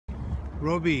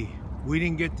Roby, we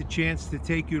didn't get the chance to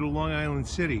take you to Long Island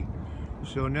City,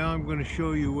 so now I'm going to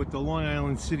show you what the Long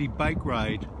Island City Bike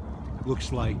Ride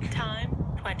looks like. Time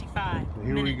 25 So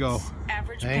here minutes. we go.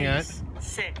 Average Hang pace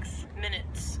 6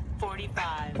 minutes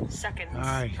 45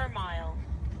 seconds per mile.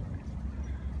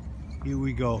 Here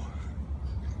we go.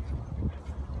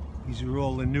 These are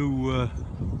all the new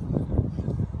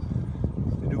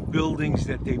buildings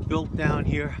that they built down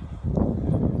here.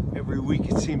 Every week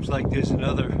it seems like there's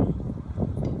another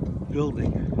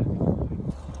building.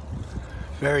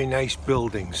 Very nice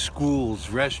buildings, schools,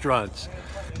 restaurants,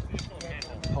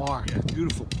 park,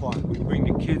 beautiful park. We bring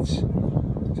the kids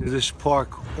to this park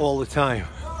all the time.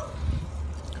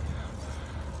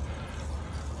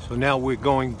 So now we're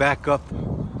going back up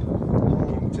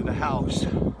home to the house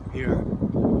here.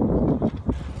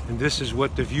 And this is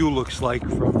what the view looks like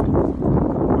from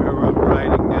where I'm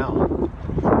riding now.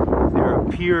 There are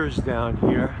piers down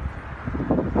here.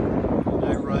 And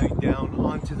I ride down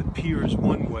onto the piers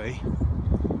one way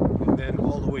and then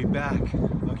all the way back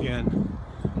again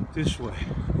this way.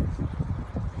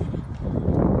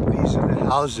 These are the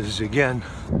houses again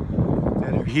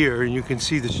that are here, and you can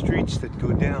see the streets that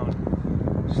go down.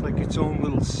 It's like its own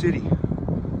little city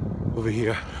over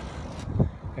here.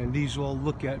 And these all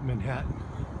look at Manhattan.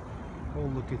 Oh,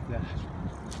 look at that.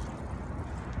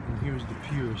 And here's the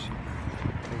piers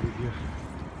over here.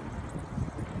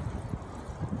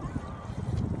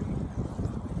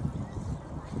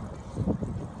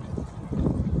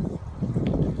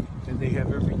 And they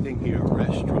have everything here,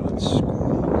 restaurants,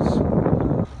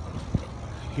 schools,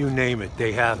 you name it,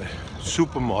 they have it.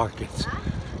 Supermarkets,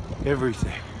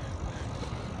 everything.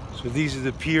 So these are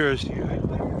the piers here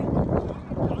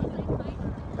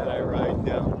that I ride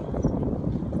down.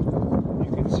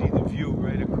 You can see the view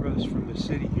right across from the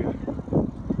city here.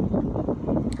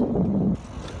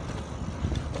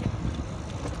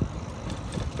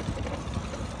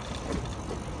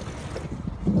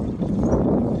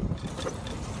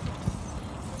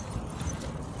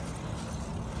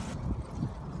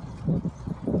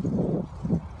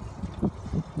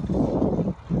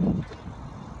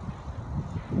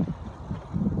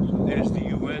 There's the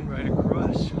UN right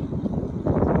across.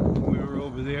 We were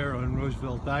over there on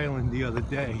Roosevelt Island the other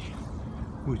day,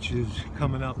 which is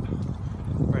coming up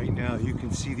right now. You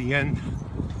can see the end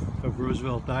of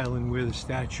Roosevelt Island where the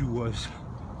statue was,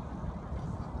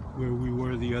 where we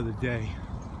were the other day.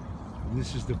 And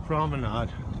this is the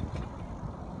promenade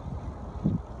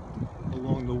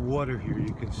along the water here.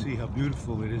 You can see how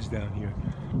beautiful it is down here.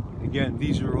 Again,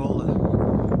 these are all the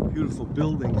beautiful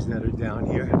buildings that are down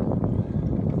here.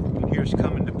 And here's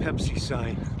coming the Pepsi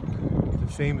sign, the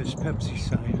famous Pepsi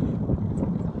sign.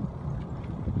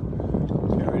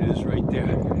 There it is right there.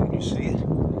 Can you see it?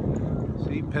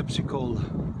 See, Pepsi-Cola.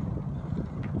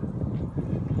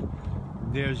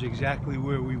 There's exactly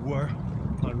where we were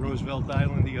on Roosevelt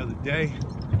Island the other day.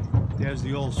 There's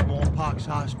the old smallpox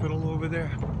hospital over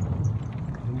there.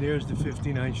 And there's the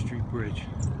 59th Street Bridge.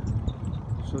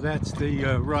 So that's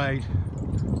the ride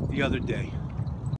the other day.